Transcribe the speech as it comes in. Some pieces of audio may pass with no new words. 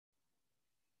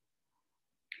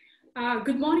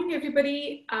Good morning,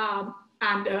 everybody,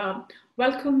 and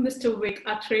welcome Mr. Vic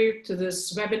Atre to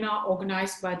this webinar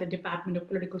organized by the Department of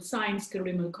Political Science,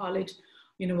 Karumal College,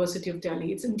 University of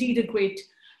Delhi. It's indeed a great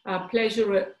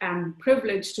pleasure and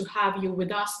privilege to have you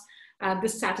with us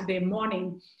this Saturday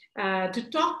morning to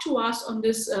talk to us on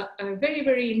this very,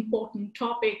 very important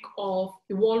topic of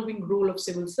evolving role of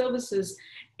civil services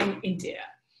in India.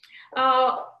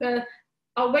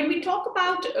 When we talk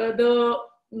about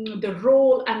the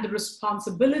role and the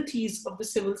responsibilities of the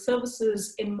civil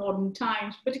services in modern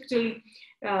times, particularly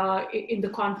in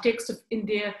the context of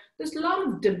India, there's a lot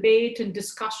of debate and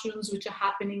discussions which are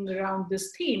happening around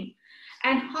this theme.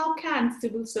 And how can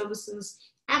civil services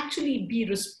actually be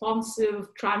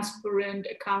responsive, transparent,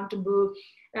 accountable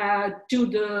to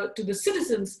the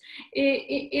citizens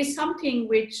is something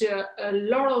which a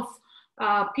lot of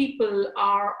people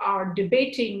are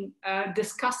debating,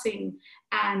 discussing,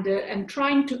 and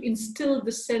trying to instill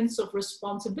the sense of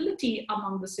responsibility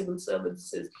among the civil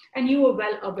services. And you are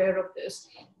well aware of this.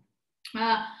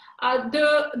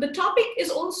 The topic is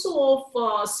also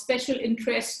of special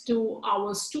interest to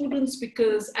our students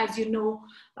because, as you know,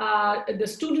 the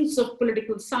students of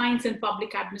political science and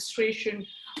public administration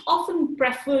often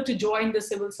prefer to join the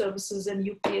civil services and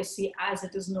UPSC as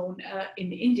it is known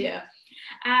in India.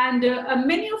 And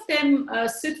many of them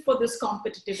sit for this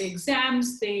competitive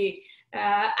exams.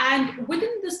 And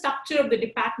within the structure of the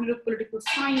Department of Political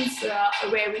Science,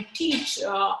 where we teach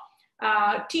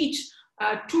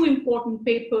two important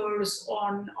papers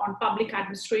on public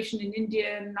administration in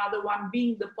India, and another one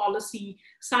being the policy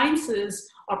sciences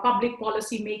or public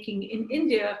policy making in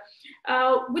India.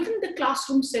 Within the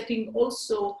classroom setting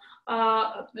also,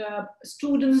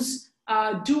 students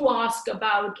do ask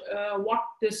about what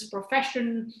this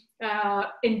profession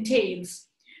entails.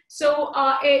 So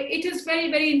it is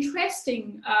very, very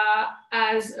interesting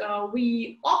as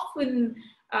we often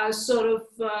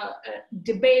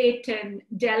debate and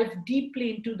delve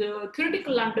deeply into the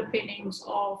theoretical underpinnings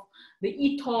of the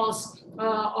ethos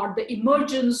or the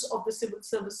emergence of the civil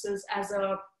services as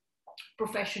a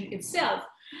profession itself.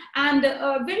 And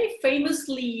very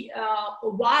famously,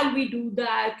 while we do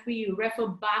that, we refer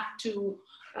back to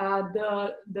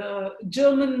the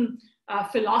German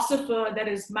philosopher, that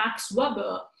is Max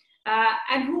Weber,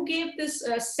 and who gave this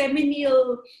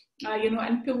seminal,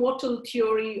 and pivotal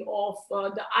theory of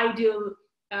the ideal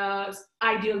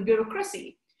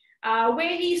bureaucracy,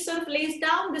 where he sort of lays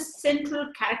down the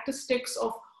central characteristics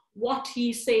of what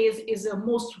he says is a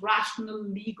most rational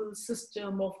legal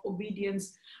system of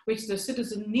obedience which the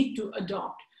citizen need to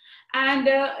adopt. And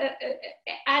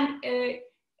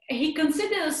he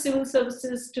considers civil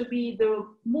services to be the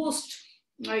most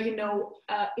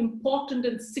important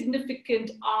and significant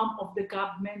arm of the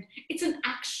government. It's an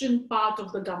action part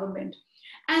of the government.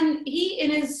 And he,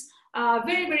 in his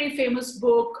very, very famous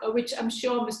book, which I'm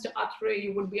sure Mr. Atre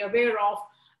you would be aware of,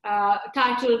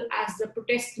 titled as The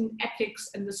Protestant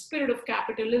Ethics and the Spirit of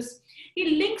Capitalism,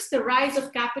 he links the rise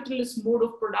of capitalist mode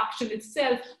of production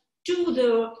itself to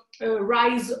the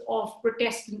rise of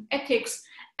Protestant ethics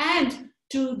and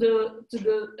to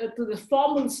the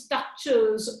formal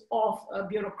structures of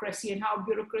bureaucracy and how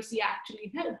bureaucracy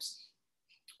actually helps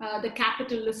the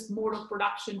capitalist mode of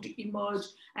production to emerge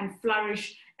and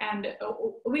flourish. And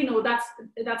we know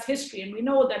that's history, and we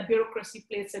know that bureaucracy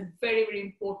plays a very, very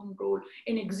important role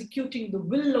in executing the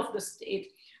will of the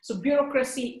state. So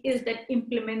bureaucracy is that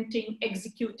implementing,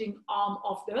 executing arm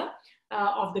of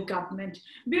the government.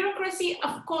 Bureaucracy,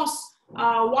 of course,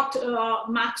 what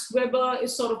Max Weber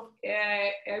is sort of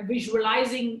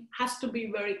visualizing has to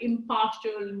be very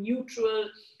impartial, neutral,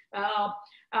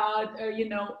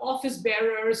 office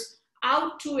bearers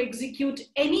out to execute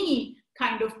any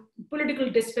kind of political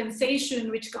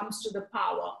dispensation which comes to the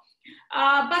power.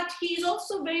 But he's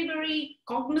also very, very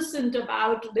cognizant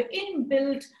about the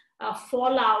inbuilt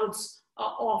fallouts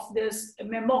of this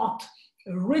mammoth,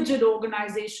 rigid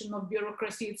organization of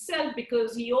bureaucracy itself,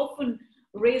 because he often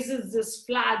raises these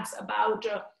flags about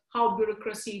how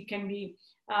bureaucracy can be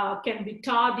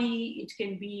tardy, it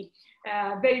can be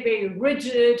very, very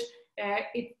rigid.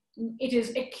 It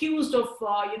is accused of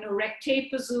red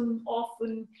tapeism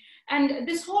often, and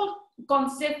this whole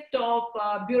concept of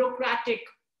bureaucratic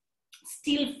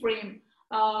steel frame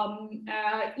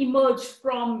emerged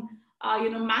from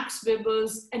Max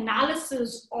Weber's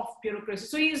analysis of bureaucracy.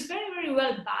 So he is very, very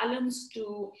well balanced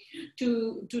to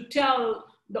tell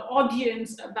the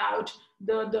audience about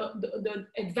the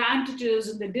advantages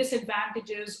and the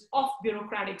disadvantages of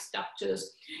bureaucratic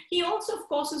structures. He also, of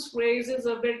course, raises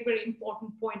a very, very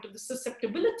important point of the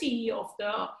susceptibility of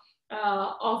the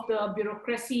of the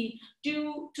bureaucracy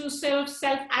to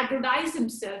self-aggrandize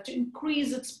himself, to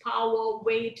increase its power,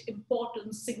 weight,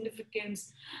 importance,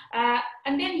 significance.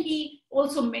 And then he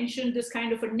also mentioned this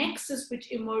kind of a nexus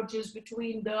which emerges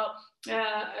between the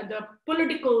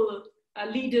political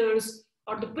leaders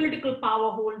or the political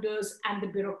power holders and the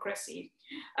bureaucracy.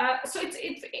 So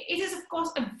it is, of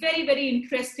course, a very, very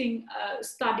interesting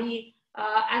study,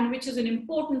 and which is an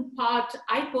important part,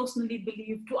 I personally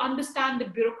believe, to understand the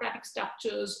bureaucratic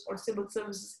structures or civil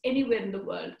services anywhere in the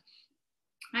world.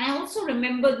 And I also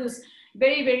remember this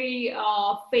very, very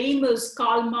famous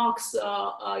Karl Marx,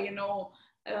 not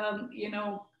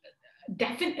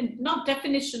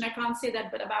definition, I can't say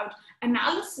that, but about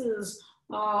analysis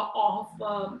of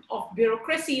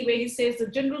bureaucracy, where he says the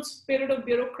general spirit of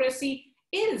bureaucracy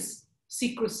is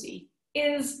secrecy,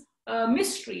 is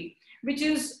mystery, which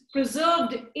is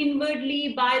preserved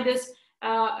inwardly by this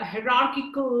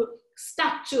hierarchical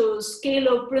structures,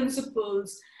 scalar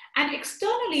principles, and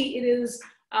externally it is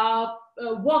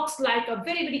works like a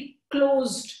very, very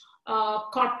closed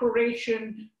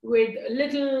corporation with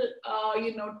little,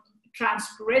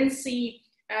 transparency,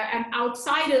 and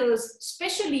outsiders,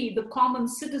 especially the common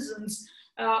citizens,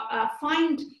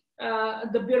 find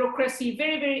the bureaucracy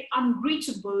very, very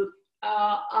unreachable,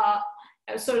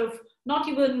 sort of not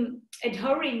even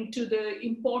adhering to the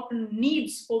important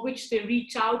needs for which they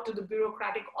reach out to the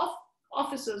bureaucratic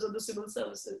officers of the civil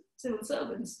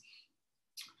servants.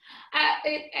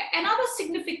 Another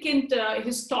significant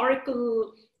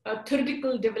historical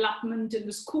theoretical development in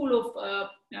the school of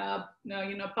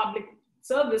public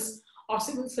service or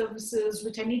civil services,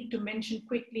 which I need to mention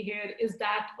quickly here, is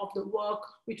that of the work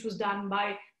which was done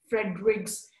by Fred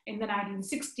Riggs in the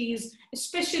 1960s,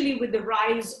 especially with the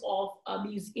rise of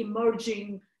these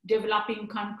emerging developing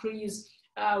countries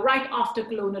right after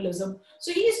colonialism.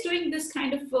 So he's doing this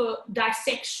kind of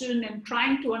dissection and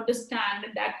trying to understand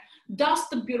that does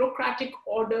the bureaucratic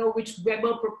order which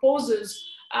Weber proposes,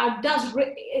 does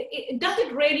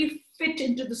it really fit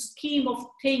into the scheme of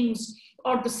things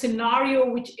or the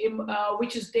scenario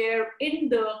which is there in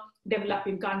the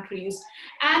developing countries?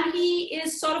 And he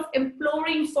is sort of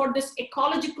imploring for this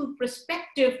ecological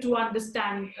perspective to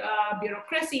understand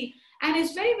bureaucracy. And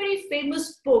his very, very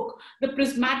famous book, The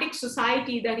Prismatic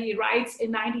Society, that he writes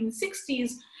in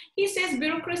 1960s, he says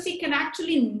bureaucracy can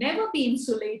actually never be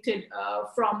insulated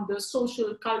from the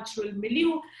social cultural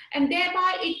milieu, and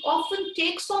thereby it often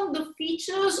takes on the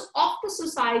features of the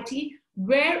society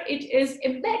where it is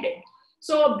embedded.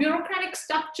 So a bureaucratic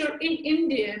structure in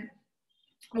India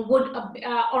would,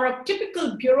 or a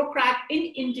typical bureaucrat in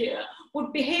India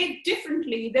would behave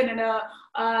differently than a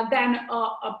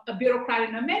bureaucrat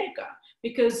in America,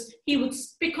 because he would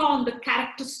pick on the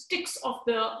characteristics of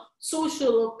the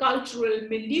social or cultural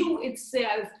milieu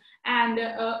itself and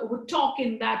would talk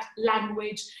in that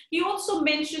language. He also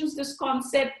mentions this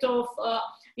concept of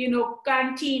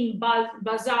canteen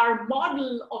bazaar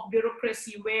model of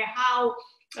bureaucracy, where how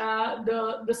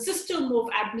the system of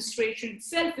administration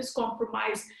itself is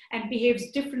compromised and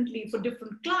behaves differently for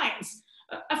different clients.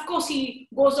 Of course, he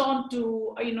goes on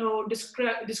to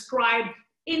describe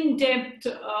in-depth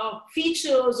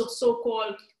features of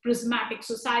so-called prismatic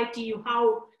society,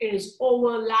 how it is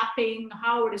overlapping,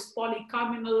 how it is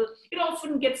polycommunal. It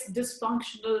often gets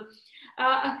dysfunctional.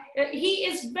 He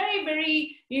is very,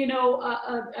 very,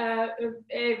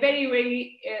 very,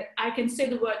 very, I can say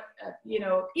the word,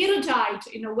 erudite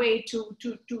in a way to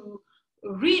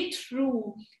read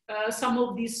through some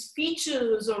of these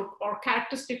features or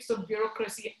characteristics of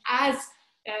bureaucracy as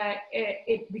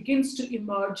it begins to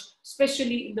emerge,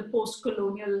 especially in the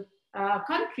post-colonial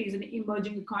countries and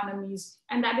emerging economies.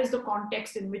 And that is the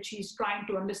context in which he's trying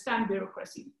to understand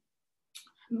bureaucracy.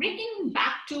 Bringing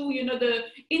back to the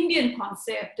Indian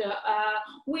concept,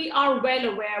 we are well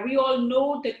aware, we all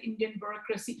know that Indian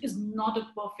bureaucracy is not a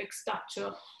perfect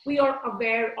structure. We are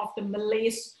aware of the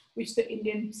malaise which the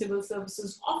Indian civil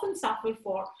services often suffer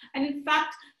for. And in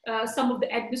fact, some of the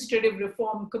administrative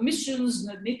reform commissions,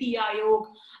 the Niti Aayog,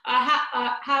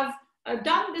 have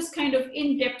done this kind of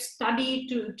in-depth study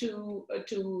to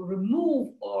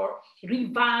remove or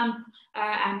revamp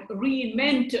and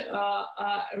reinvent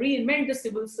the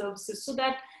civil services so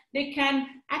that they can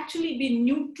actually be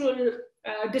neutral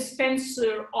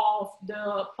dispenser of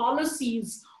the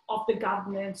policies of the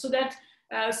government, so that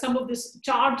some of these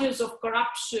charges of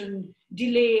corruption,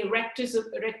 delay, red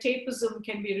tapeism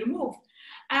can be removed.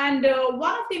 And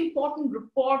one of the important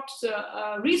reports,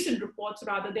 recent reports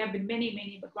rather, there have been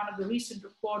many, but one of the recent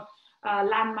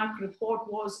landmark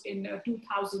report was in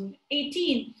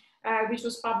 2018, which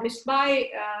was published by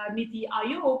Niti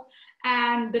Aayog.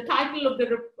 And the title of the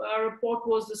report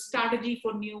was The Strategy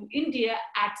for New India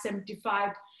at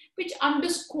 75, which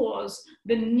underscores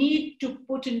the need to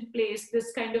put in place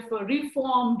this kind of a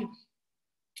reformed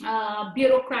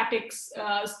bureaucratic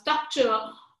structure,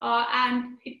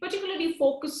 and it particularly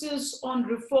focuses on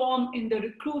reform in the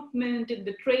recruitment, in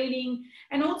the training,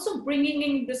 and also bringing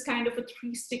in this kind of a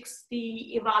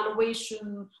 360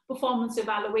 evaluation, performance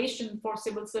evaluation for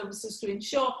civil services to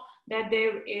ensure that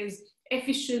there is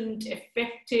efficient,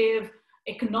 effective,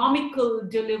 economical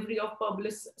delivery of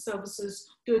public services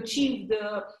to achieve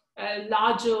the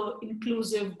larger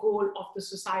inclusive goal of the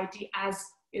society as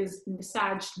is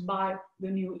envisaged by the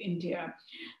New India.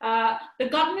 The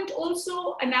government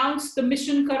also announced the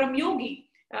Mission Karam Yogi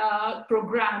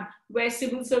program, where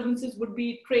civil servants would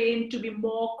be trained to be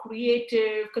more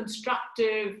creative,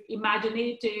 constructive,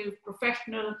 imaginative,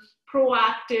 professional,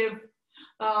 proactive,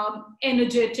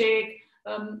 energetic,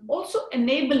 also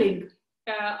enabling,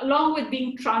 along with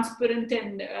being transparent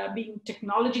and being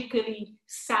technologically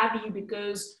savvy,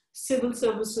 because civil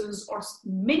services, or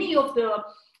many of the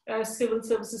civil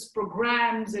services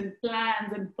programs and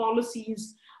plans and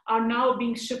policies, are now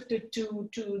being shifted to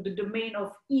the domain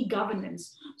of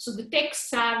e-governance. So the tech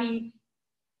savvy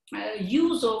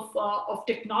use of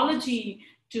technology,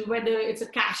 to whether it's a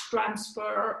cash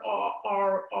transfer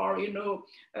or you know,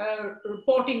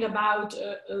 reporting about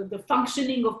the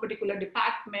functioning of particular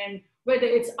department, whether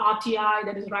it's RTI,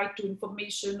 that is right to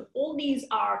information. All these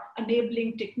are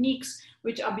enabling techniques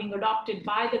which are being adopted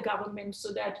by the government,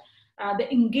 so that the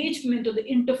engagement or the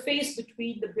interface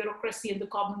between the bureaucracy and the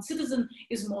common citizen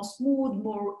is more smooth,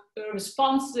 more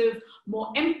responsive,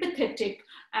 more empathetic,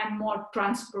 and more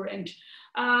transparent.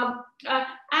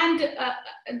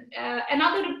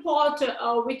 Another report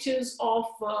which is of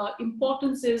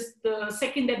importance is the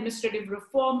Second Administrative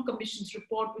Reform Commission's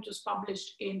report, which was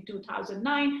published in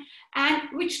 2009, and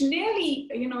which nearly,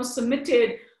 you know,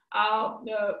 submitted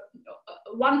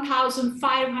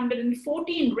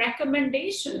 1,514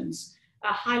 recommendations,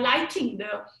 highlighting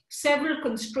the several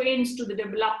constraints to the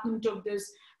development of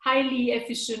this highly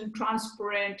efficient,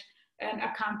 transparent, and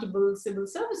accountable civil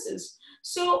services.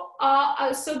 So,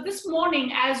 so this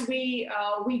morning, as we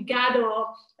gather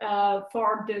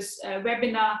for this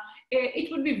webinar,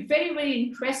 it would be very, very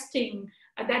interesting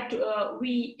that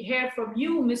we hear from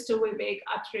you, Mr. Vivek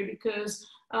Atre, because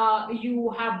you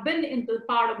have been in the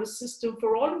part of the system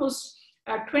for almost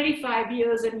 25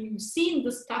 years, and you've seen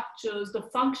the structures, the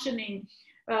functioning,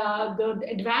 the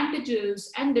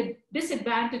advantages and the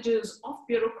disadvantages of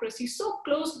bureaucracy so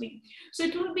closely. So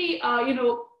it will be, you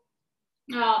know,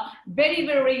 very,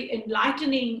 very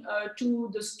enlightening to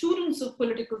the students of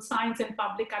political science and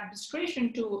public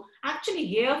administration to actually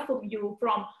hear from you,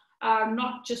 from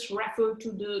not just refer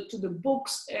to the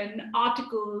books and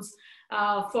articles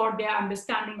for their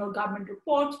understanding of government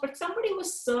reports, but somebody who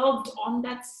was served on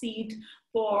that seat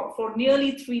for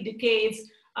nearly 3 decades.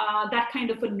 That kind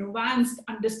of a nuanced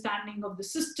understanding of the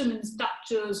system and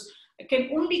structures can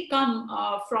only come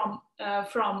from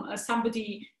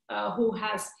somebody who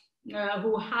has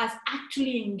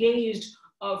actually engaged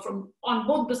from on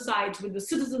both the sides, with the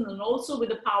citizen and also with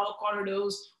the power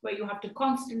corridors, where you have to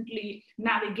constantly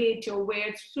navigate your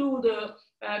way through the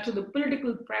to the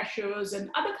political pressures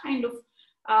and other kind of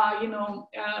you know,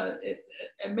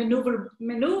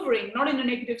 maneuvering, not in a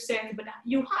negative sense, but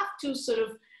you have to sort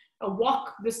of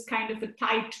walk this kind of a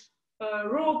tight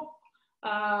rope,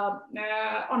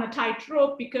 on a tight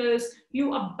rope, because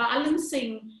you are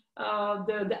balancing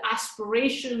the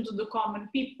aspirations of the common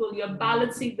people. You're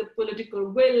balancing the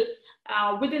political will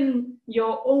within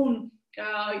your own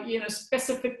you know,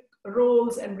 specific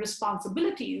roles and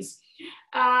responsibilities.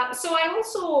 So I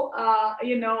also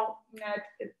you know,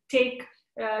 take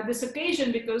this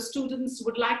occasion because students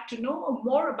would like to know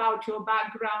more about your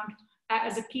background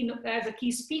as a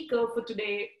key speaker for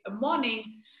today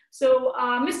morning. So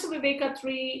Mr. Vivek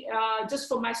Atre, just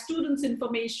for my students'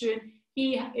 information,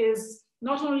 he is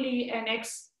not only an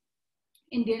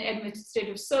ex-Indian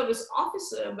Administrative Service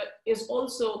officer, but is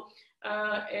also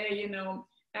you know,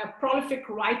 a prolific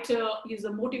writer. He's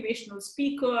a motivational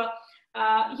speaker.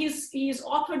 He's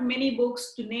authored many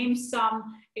books. To name some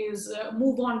is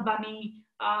Move On Bunny,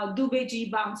 Dubey Ji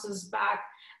Bounces Back.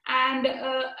 And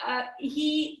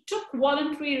he took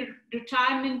voluntary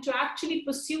retirement to actually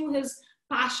pursue his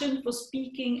passion for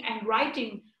speaking and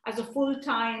writing as a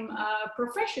full-time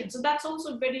profession. So that's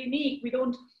also very unique. We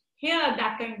don't hear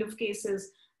that kind of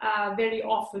cases very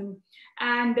often.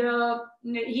 And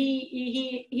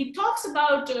he talks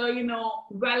about you know,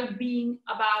 well-being,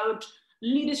 about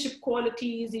leadership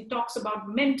qualities. He talks about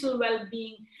mental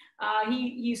well-being.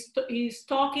 He's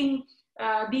talking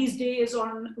these days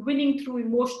on winning through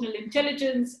emotional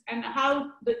intelligence and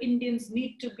how the Indians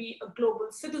need to be a global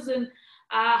citizen.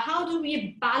 How do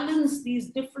we balance these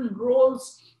different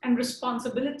roles and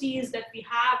responsibilities that we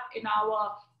have in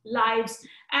our lives?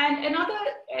 And another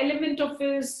element of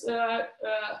his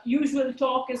usual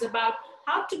talk is about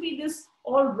how to be this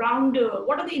all-rounder.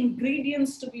 What are the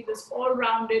ingredients to be this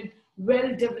all-rounded,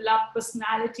 well-developed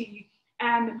personality,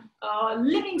 and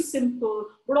living simple,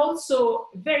 but also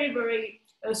very, very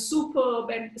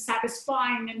superb and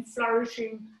satisfying and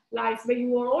flourishing life where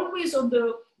you are always on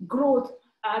the growth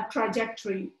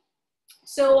trajectory.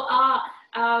 So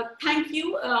thank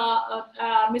you,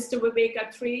 Mr. Vivek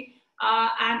Attray.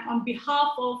 And on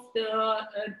behalf of the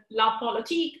La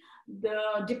Politique,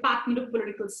 the Department of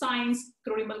Political Science,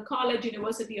 Crorimal College,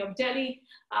 University of Delhi,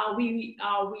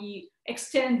 we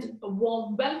extend a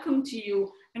warm welcome to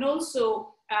you. And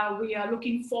also, we are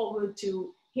looking forward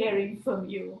to hearing from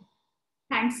you.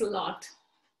 Thanks a lot.